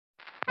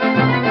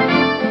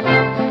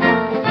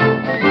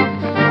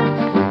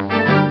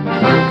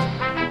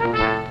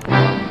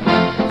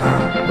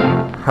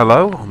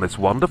hello on this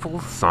wonderful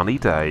sunny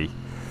day.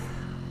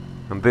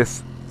 And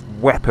this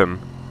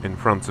weapon in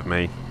front of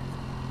me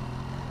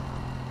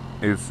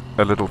is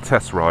a little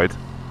test ride.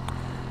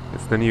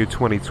 It's the new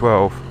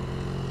 2012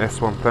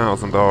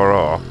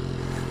 S1000RR,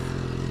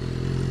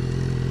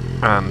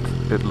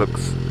 and it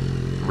looks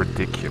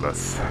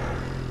ridiculous.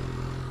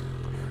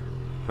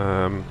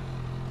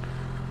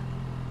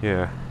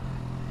 Yeah,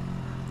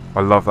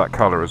 I love that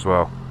colour as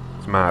well.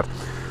 It's mad.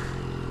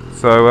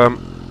 So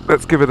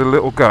let's give it a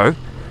little go.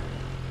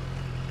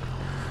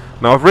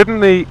 Now, I've ridden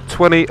the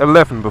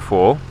 2011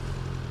 before,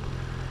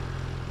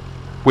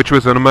 which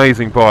was an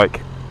amazing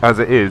bike as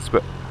it is,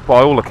 but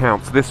by all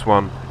accounts this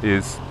one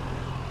is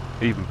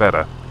even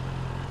better.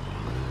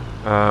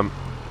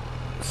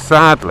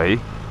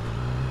 Sadly,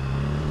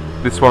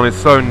 this one is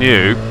so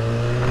new,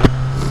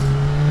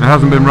 it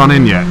hasn't been run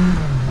in yet.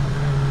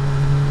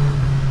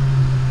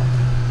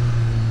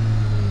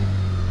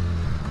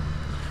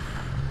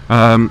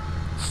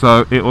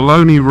 So it will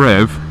only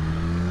rev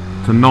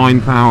to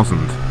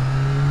 9,000.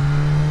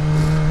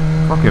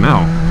 Fucking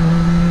hell.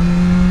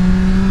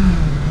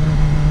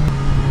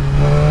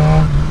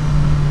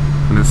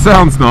 And it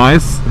sounds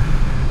nice.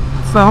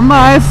 Sound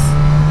nice.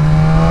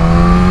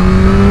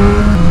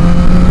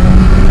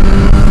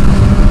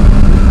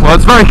 Well,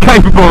 it's very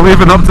capable,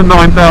 even up to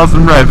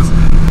 9,000 revs.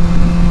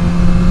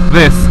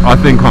 This, I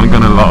think I'm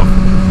gonna love.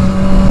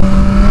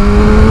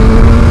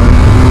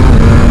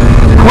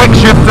 Quick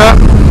shifter,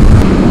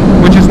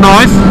 which is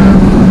nice.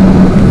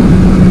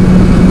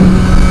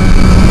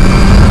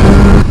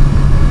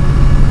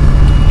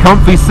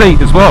 Comfy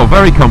seat as well,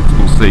 very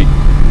comfortable seat.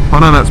 I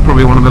know that's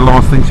probably one of the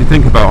last things you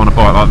think about on a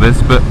bike like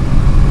this, but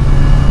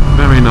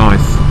very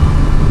nice.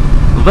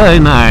 Very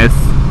nice.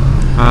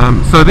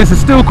 So this has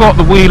still got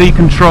the wheelie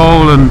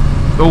control and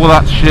all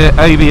that shit,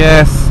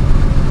 ABS.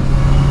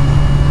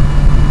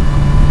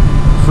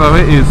 So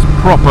it is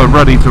proper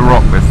ready to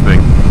rock, this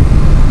thing.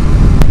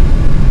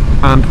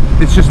 And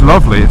it's just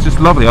lovely, it's just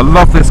lovely. I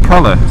love this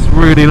colour, it's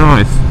really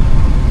nice.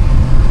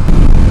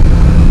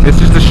 It's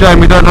just a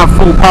shame we don't have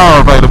full power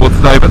available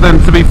today, but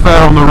then to be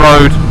fair, on the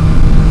road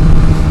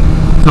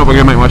it's not going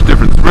to make much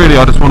difference. Really,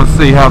 I just want to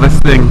see how this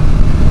thing,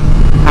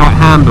 how it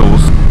handles.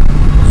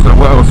 So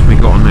what else have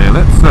we got on there?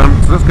 Let's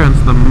go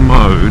into the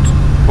mode.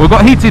 Well, we've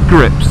got heated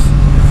grips,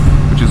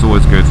 which is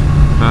always good.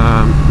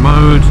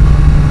 Mode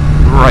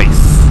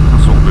race,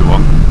 that's what we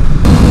want.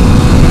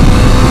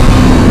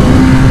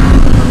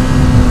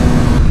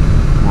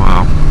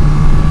 Wow,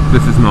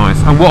 this is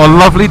nice, and what a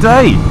lovely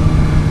day.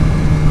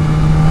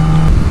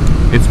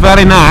 It's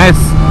very nice.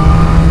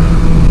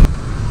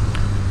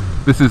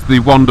 This is the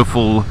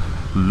wonderful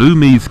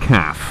Loomies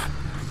Calf,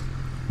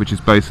 which is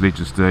basically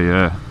just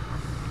a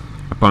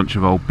bunch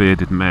of old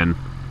bearded men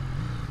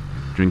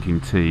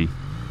drinking tea.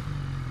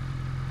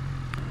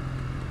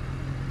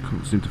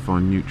 Can't seem to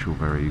find neutral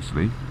very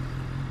easily.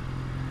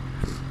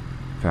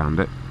 Found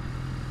it.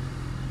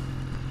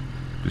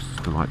 Just as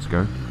the lights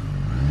go.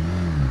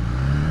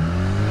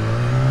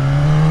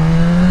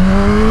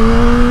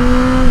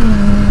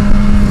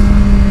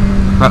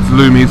 That's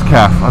Loomies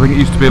Calf. I think it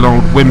used to be an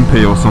old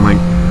Wimpy or something.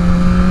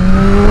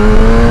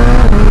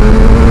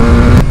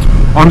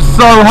 I'm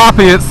so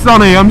happy it's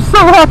sunny! I'm so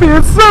happy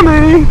it's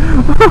sunny!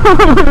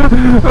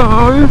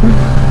 Oh,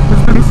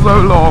 it's been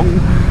so long.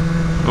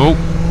 Oh,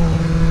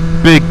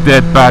 big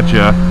dead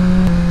badger.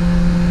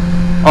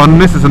 Oh,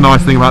 and this is a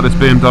nice thing about this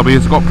BMW,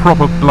 it's got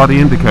proper bloody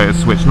indicator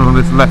switch, none of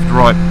this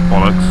left-right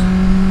bollocks.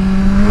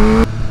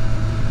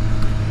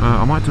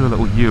 I might do a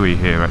little U-ey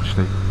here,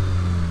 actually.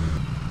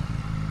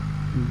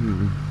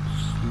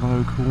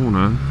 Slow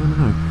corner, I don't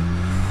know.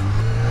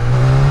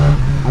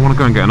 I want to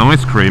go and get an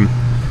ice cream.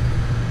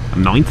 A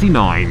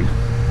 99.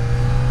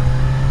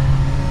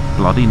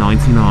 Bloody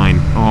 99.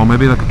 Oh,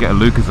 maybe I could get a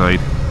Lucozade.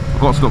 I've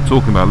got to stop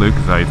talking about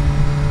Lucozade.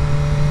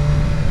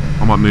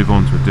 I might move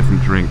on to a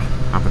different drink,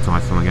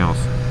 advertise something else.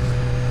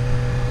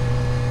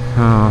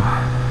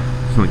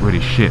 Something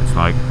really shit,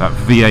 like that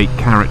V8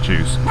 carrot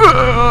juice.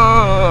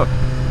 I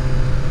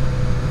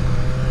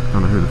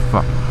don't know who the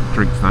fuck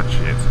drinks that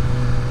shit.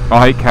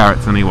 I hate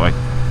carrots anyway,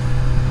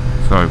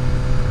 so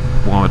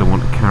why would I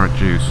want a carrot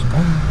juice?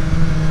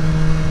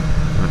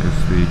 That is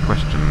the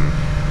question.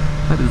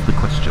 That is the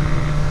question.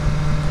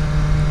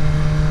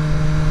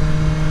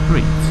 3,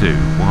 2,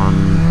 1.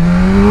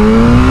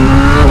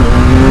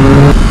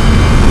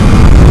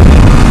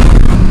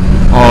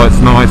 Oh,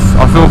 it's nice.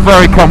 I feel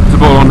very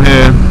comfortable on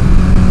here.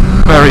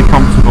 Very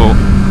comfortable.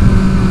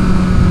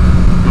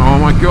 Oh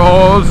my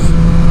god.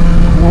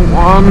 I want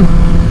one.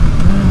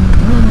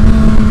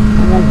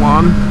 I want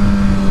one.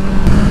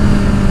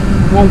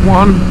 I want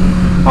one.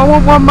 I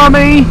want one,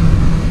 mummy.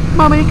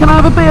 Mummy, can I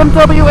have a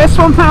BMW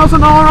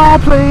S1000RR,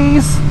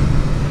 please?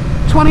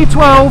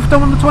 2012,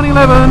 don't want the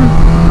 2011.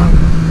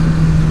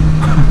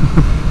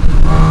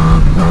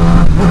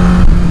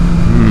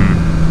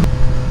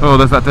 Oh,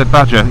 there's that dead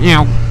badger.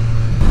 Yow.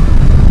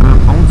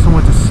 I want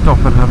somewhere to stop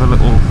and have a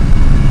little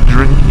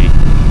drinky.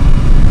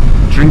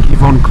 Drinky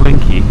von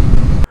Clinky.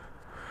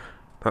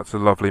 That's a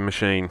lovely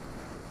machine.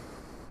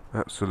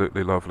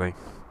 Absolutely lovely.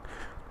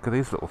 Look at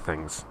these little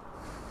things.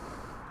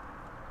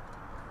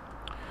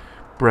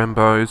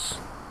 Brembos.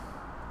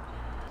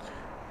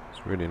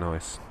 It's really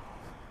nice.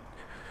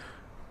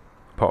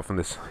 Apart from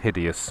this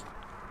hideous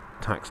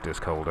tax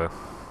disc holder.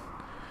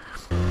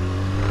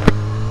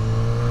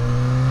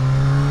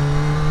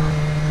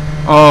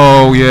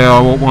 Oh yeah,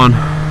 I want one.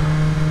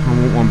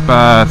 I want one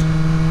bad.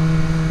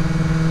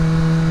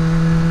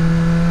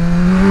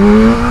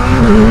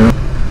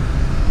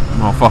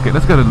 Oh fuck it,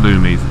 let's go to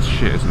Loomies. It's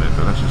shit, isn't it?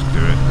 But let's just do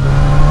it.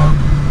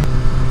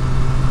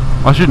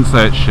 I shouldn't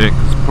say it's shit,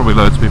 because probably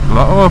loads of people are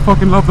like, oh I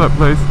fucking love that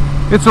place.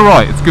 It's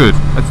alright, it's good.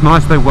 It's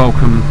nice they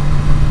welcome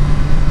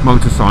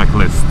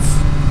motorcyclists.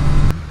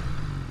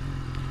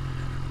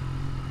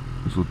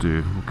 This will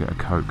do, we'll get a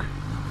Coke.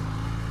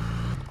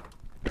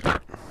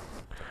 Because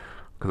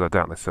I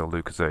doubt they sell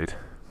Lucozade.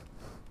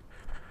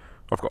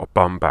 I've got a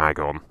bum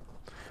bag on.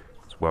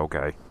 It's well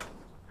gay.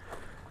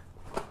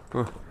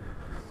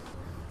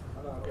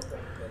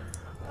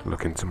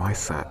 Look into my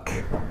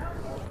sack.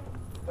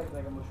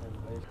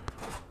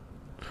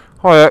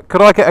 Hiya,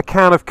 could I get a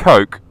can of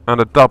Coke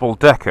and a double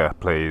decker,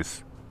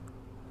 please?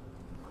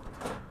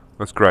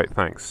 That's great,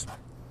 thanks.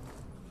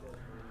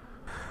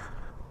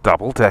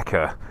 Double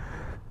decker.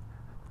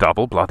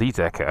 Double bloody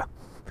decker.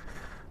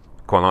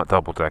 Quite like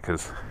double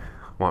deckers.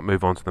 Might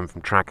move on to them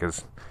from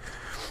trackers.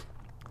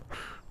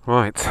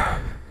 Right.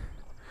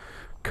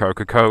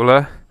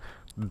 Coca-Cola.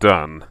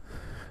 Done.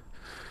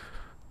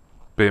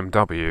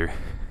 BMW.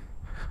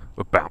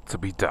 About to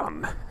be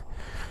done.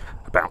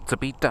 About to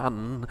be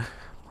done.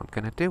 I'm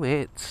gonna do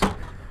it.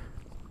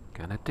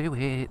 Gonna do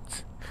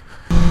it.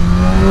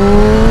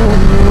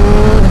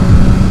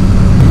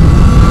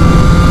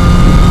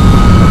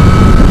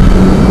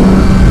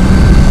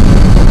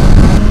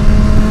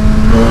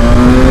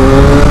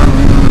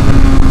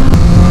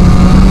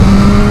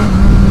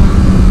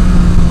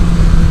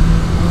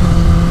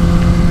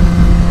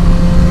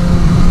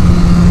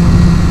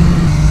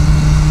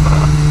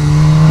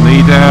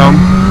 Knee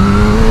down.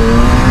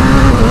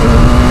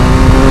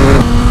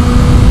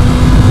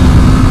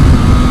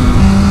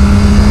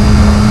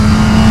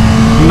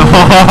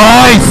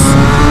 Nice!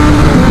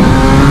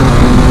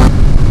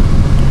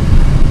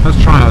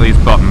 Let's try out these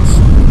buttons.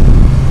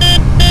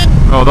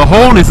 Oh, the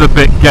horn is a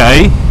bit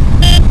gay.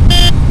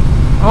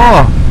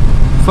 Oh,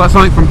 it's like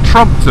something from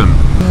Trumpton.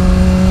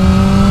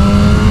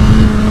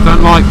 I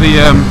don't like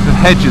the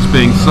hedges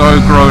being so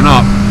grown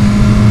up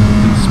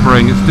in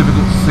spring. It's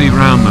difficult to see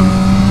around them.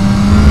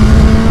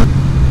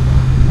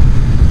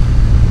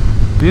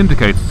 The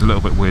indicator's a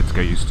little bit weird to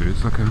get used to.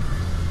 It's like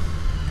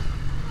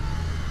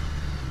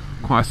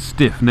quite a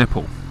stiff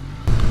nipple.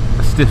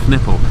 A stiff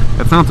nipple.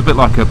 It sounds a bit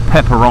like a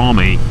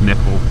pepperami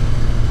nipple.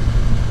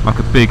 Like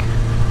a big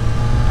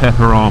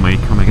pepperami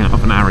coming out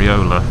of an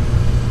areola.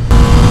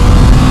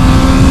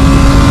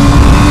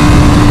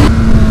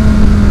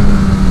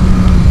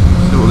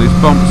 See what these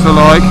bumps are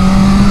like.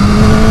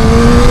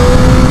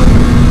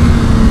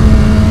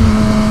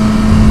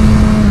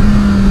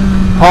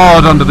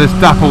 Hard under this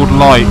dappled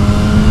light.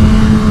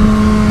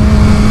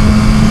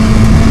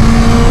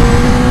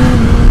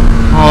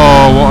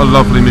 Oh, what a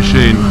lovely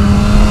machine.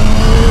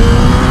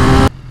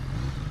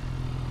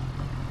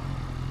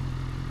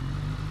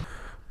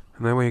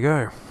 And there we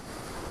go.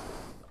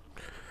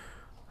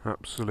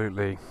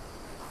 Absolutely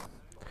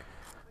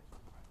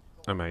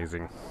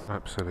amazing.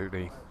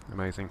 Absolutely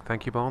amazing.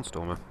 Thank you,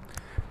 Barnstormer.